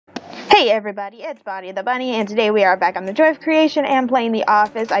Hey everybody, it's Bonnie the Bunny, and today we are back on the Joy of Creation and playing The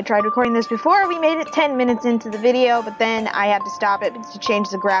Office. I tried recording this before we made it 10 minutes into the video, but then I had to stop it to change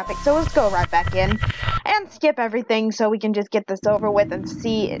the graphics, so let's go right back in and skip everything so we can just get this over with and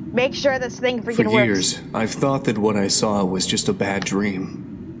make sure this thing freaking works. For years, I've thought that what I saw was just a bad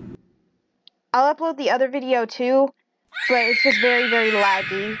dream. I'll upload the other video too, but it's just very, very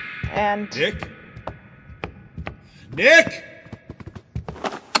laggy, and... Nick!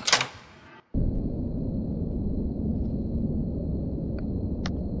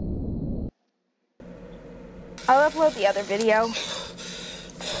 I'll upload the other video.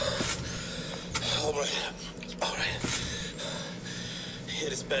 Alright. It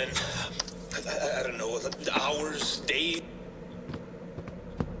has been, I don't know, hours, days.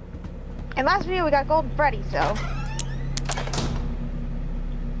 And last video we got Golden Freddy, so...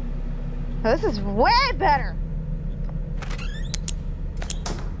 Oh, this is way better!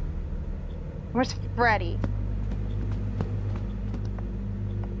 Where's Freddy?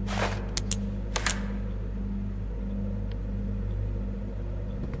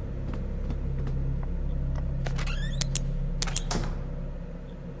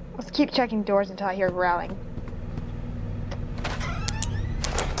 Let's keep checking doors until I hear growling.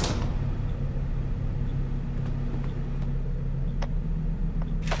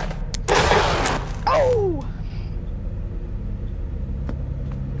 Oh!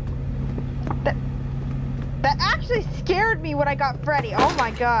 That actually scared me when I got Freddy. Oh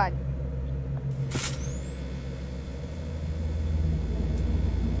my god.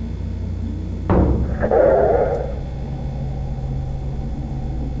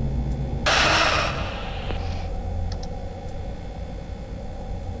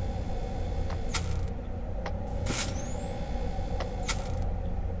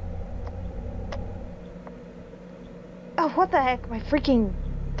 Oh, what the heck? My freaking...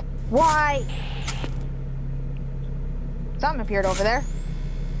 Why? Something appeared over there.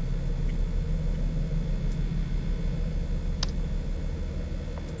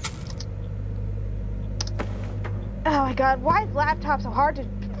 Oh my god, why is laptop so hard to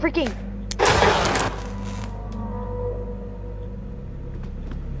freaking...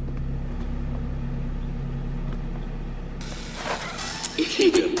 He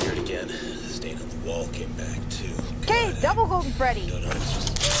appeared again. The stain on the wall came back too. Okay, double Golden Freddy. No, it's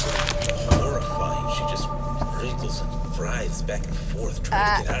just horrifying. She just wriggles and writhes back and forth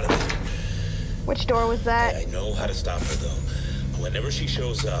trying to get out of there. Which door was that? I know how to stop her though. Whenever she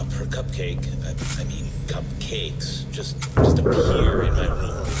shows up, her cupcakes just appear in my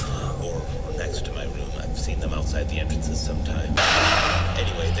room or next to my room. I've seen them outside the entrances sometimes.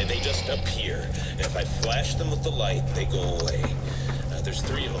 Anyway, they just appear. And if I flash them with the light, they go away. There's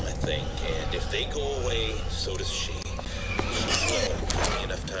 3 of them, I think, and if they go away, so does she. She's slow. Gives me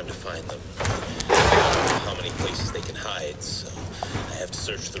enough time to find them. I don't know how many places they can hide, so I have to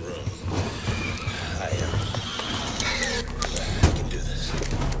search the room. I can do this.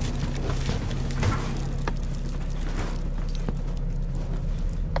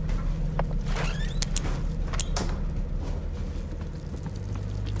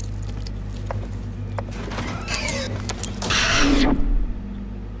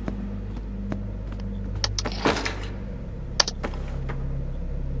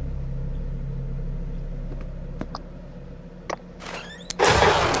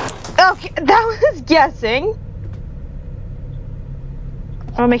 Okay, that was guessing.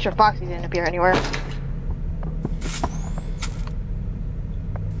 I wanna make sure Foxy didn't appear anywhere.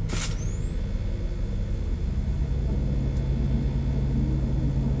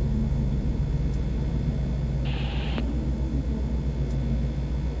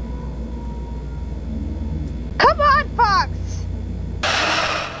 Come on, Fox!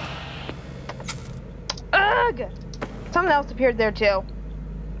 Ugh! Something else appeared there too.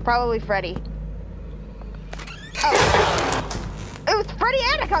 Probably Freddy. Oh. It was Freddy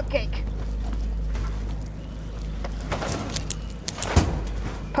and a cupcake!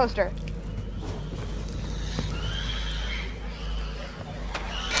 Poster.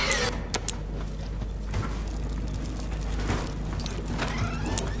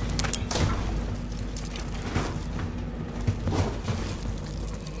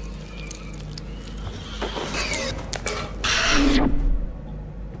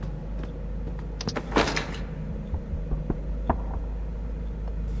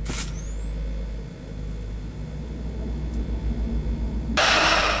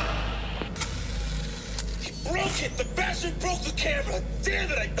 The bastard broke the camera!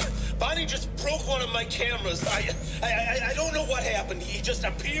 Damn it! Bonnie just broke one of my cameras. I don't know what happened. He just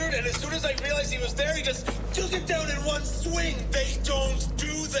appeared, and as soon as I realized he was there, he just took it down in one swing. They don't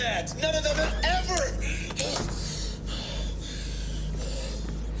do that. that. None of them ever.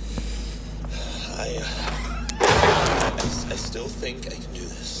 I still think I can do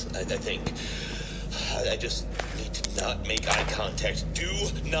this. I think. I just need to not make eye contact. Do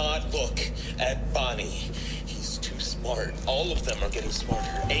not look at Bonnie. He's too smart. All of them are getting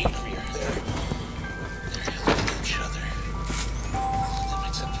smarter, angrier. They're helping each other.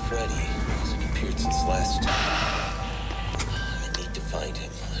 Except Freddy. He hasn't appeared since last time. I need to find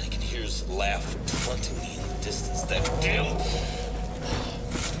him. I can hear his laugh taunting me in the distance. That damn...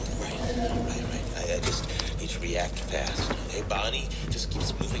 Right. I just need to react fast. Okay, Bonnie just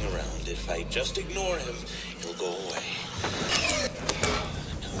keeps moving around. If I just ignore him, he'll go away.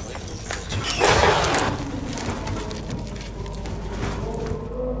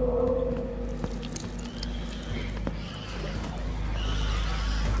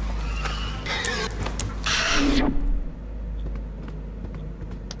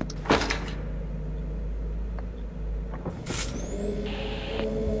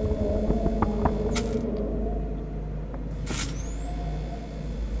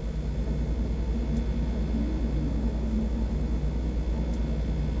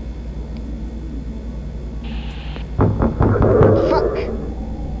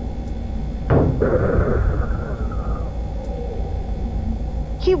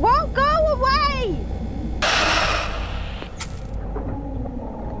 He won't go away!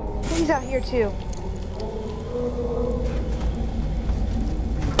 He's out here too.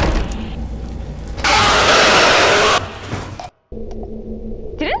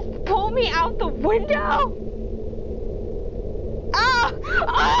 Did it pull me out the window?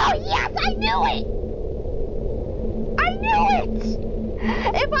 Oh, yes, I knew it! I knew it!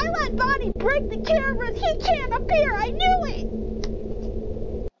 If I let Bonnie break the cameras, he can't appear, I knew it!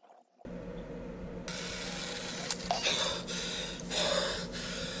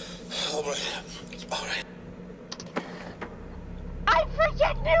 All right. I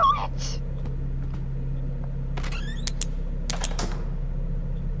freaking knew it!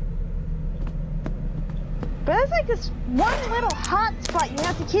 But it's like this one little hot spot you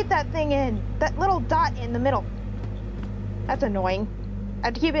have to keep that thing in. That little dot in the middle. That's annoying. I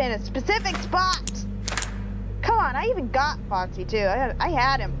have to keep it in a specific spot. Come on, I even got Foxy too. I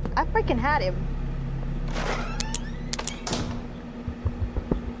had him. I freaking had him.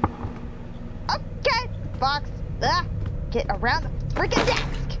 Okay, Fox. Get around the freaking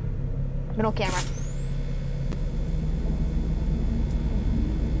desk. Middle camera.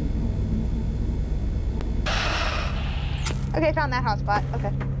 Okay, found that hotspot.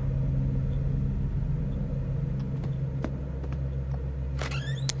 Okay.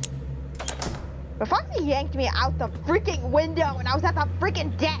 But Foxy yanked me out the freaking window and I was at the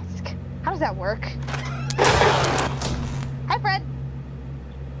freaking desk. How does that work? Hi, Fred.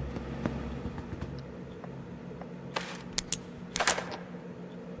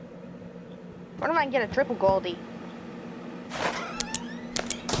 What if I can get a triple Goldie?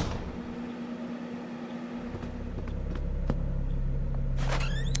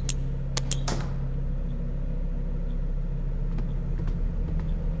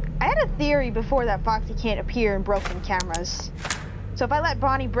 I had a theory before that Foxy can't appear in broken cameras. So if I let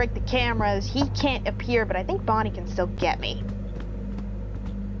Bonnie break the cameras, he can't appear, but I think Bonnie can still get me.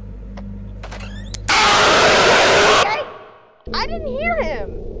 Okay? I didn't hear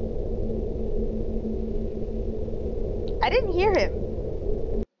him. I didn't hear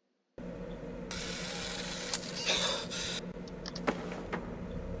him.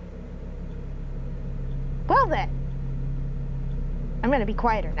 Well then. I'm gonna be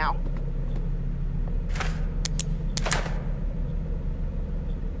quieter now.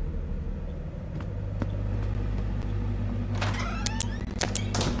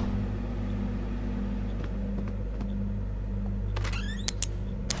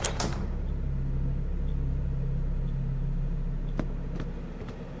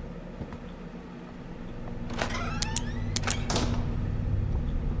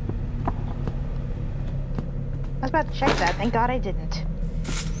 I was about to check that. Thank God I didn't.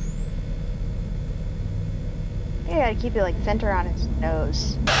 I gotta keep it like center on his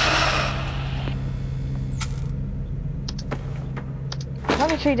nose. I'll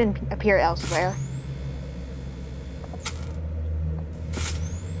make sure he didn't appear elsewhere.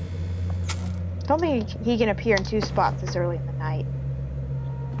 Don't think he can appear in two spots this early in the night.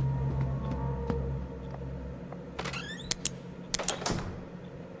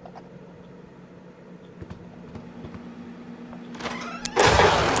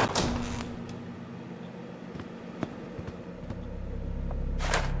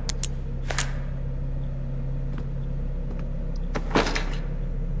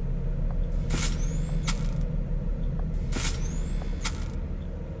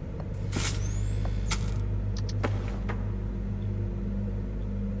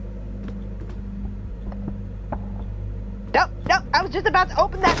 No, I was just about to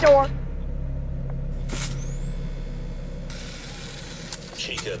open that door.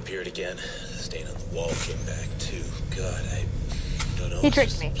 Chica appeared again. The stain on the wall came back too. God, I don't know. He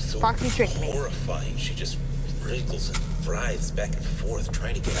tricked me. So Foxy tricked me. horrifying. She just wriggles and writhes back and forth,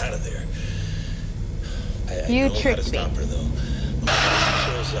 trying to get out of there. I You know how to tricked me. stop her though. When she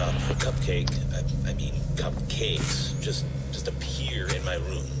shows up, her cupcakes just appear in my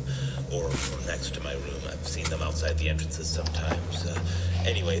room or next to my room. I've seen them outside the entrances sometimes.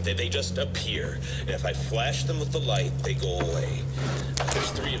 Anyway, they just appear, and if I flash them with the light, they go away.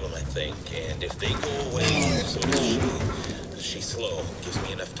 There's 3 of them, I think, and if they go away, so does she. She's slow, gives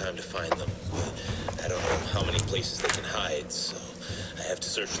me enough time to find them. But I don't know how many places they can hide, so I have to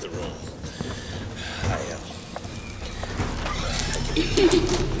search the room.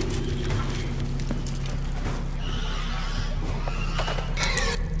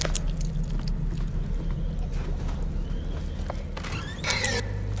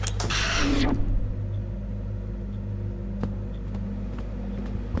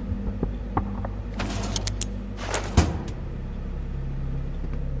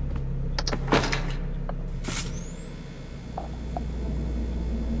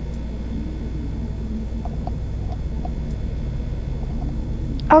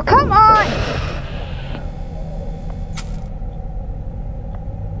 Oh, come on!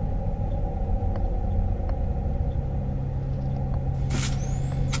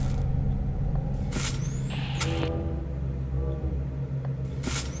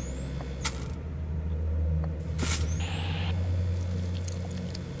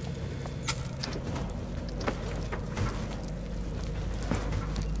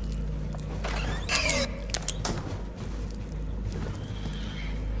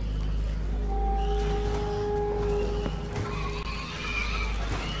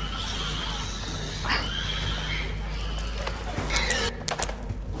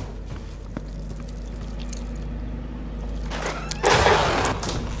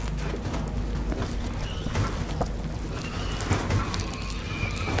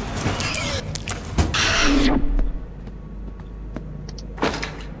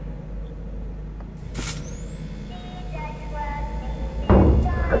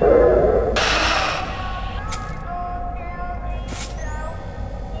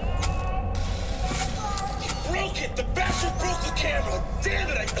 The bastard broke the camera! Damn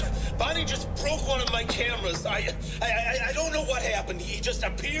it! Bonnie just broke one of my cameras. I don't know what happened. He just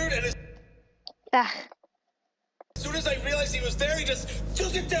appeared and as soon as I realized he was there, he just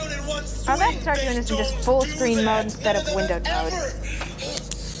took it down in one swing. I'll have to start doing this in just full screen mode instead of windowed mode.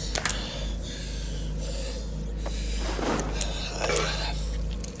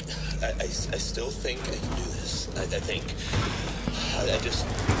 I still think I can do this. I think I just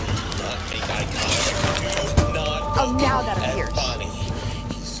not make eye contact. Do not Oh, now that at appears. Bonnie.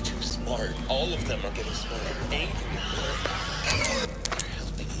 He's too smart. All of them are getting smarter. Angry. They're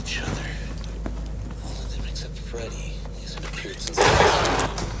helping each other. All of them except Freddy. He hasn't appeared since I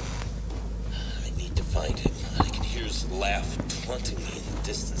need to find him. I can hear his laugh taunting me in the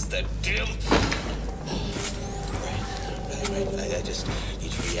distance. That damn. Right. I just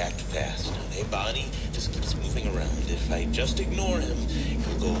need to react fast. Hey, Bonnie just keeps moving around. If I just ignore him,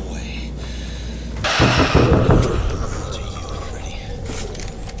 he'll go away. To you, Freddy.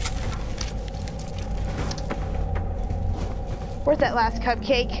 Where's that last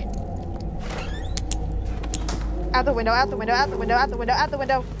cupcake? Out the window, out the window, out the window, out the window, out the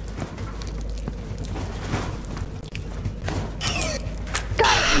window.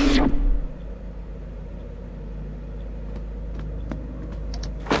 Got it!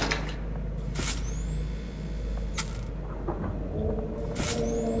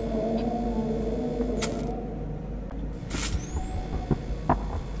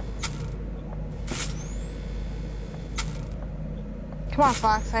 Come on,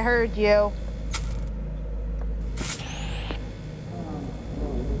 Fox, I heard you.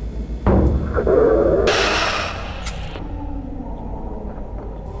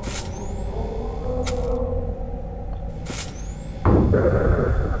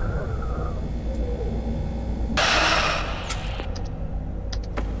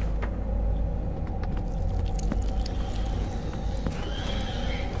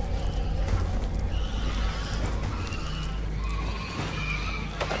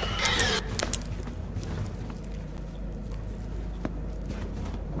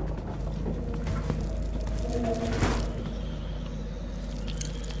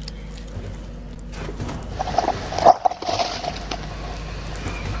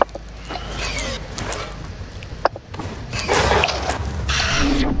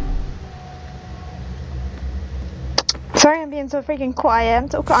 being so freaking quiet. I'm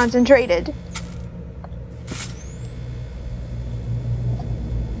so concentrated.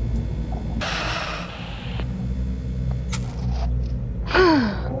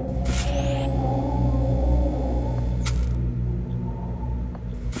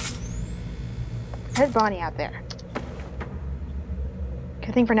 There's Bonnie out there.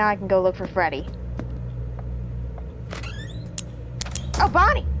 I think for now I can go look for Freddy. Oh,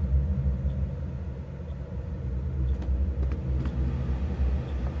 Bonnie!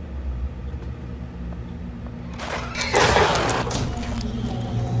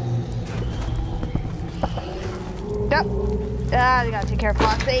 Yep. I gotta take care of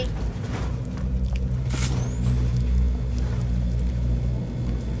Foxy.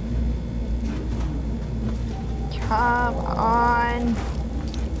 Come on.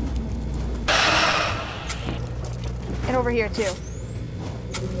 And over here too.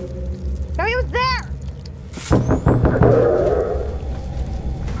 No, he was there!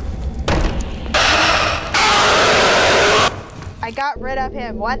 I got rid of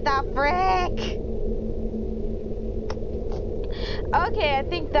him. What the frick? Okay, I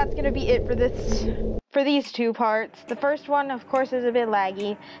think that's gonna be it for these two parts. The first one, of course, is a bit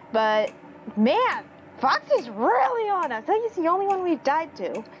laggy, but man, Foxy's really on us. I think he's the only one we've died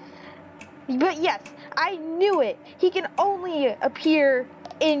to. But yes, I knew it. He can only appear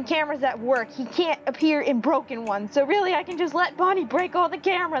in cameras that work. He can't appear in broken ones. So really, I can just let Bonnie break all the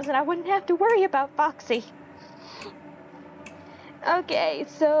cameras and I wouldn't have to worry about Foxy. Okay,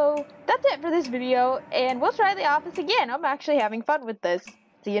 so that's it for this video, and we'll try The Office again. I'm actually having fun with this.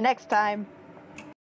 See you next time.